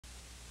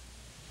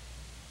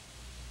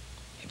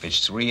If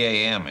it's 3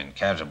 a.m. in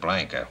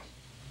Casablanca,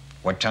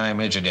 what time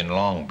is it in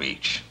Long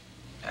Beach?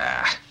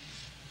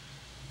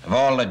 Of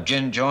all the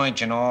gin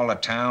joints in all the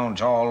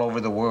towns all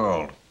over the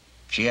world,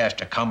 she has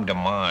to come to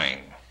mine.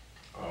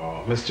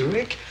 Oh, Mr.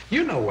 Rick,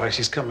 you know why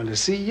she's coming to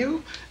see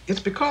you. It's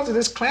because of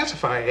this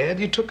classified ad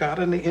you took out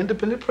in the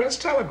Independent Press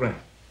Telegram.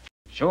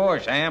 Sure,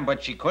 Sam,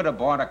 but she could have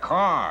bought a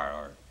car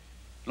or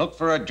looked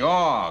for a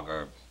dog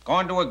or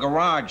gone to a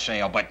garage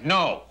sale, but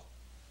no.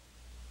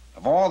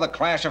 Of all the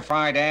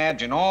classified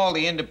ads in all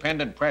the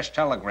Independent Press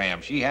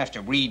Telegrams, she has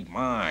to read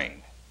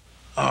mine.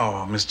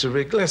 Oh, Mr.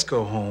 Rick, let's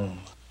go home.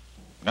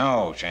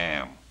 No,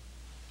 Sam.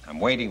 I'm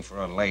waiting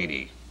for a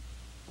lady.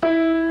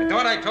 I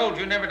thought I told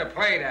you never to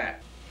play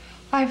that.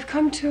 I've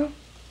come to...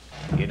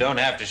 You don't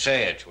have to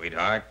say it,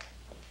 sweetheart.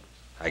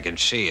 I can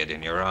see it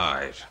in your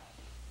eyes.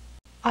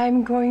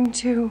 I'm going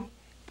to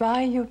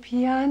buy your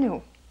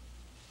piano.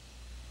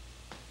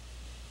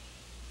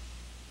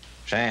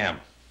 Sam,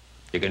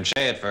 you can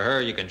say it for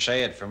her, you can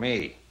say it for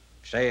me.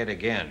 Say it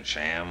again,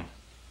 Sam.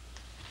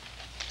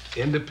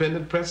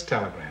 Independent Press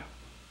Telegram.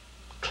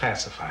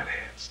 Classified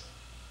ads.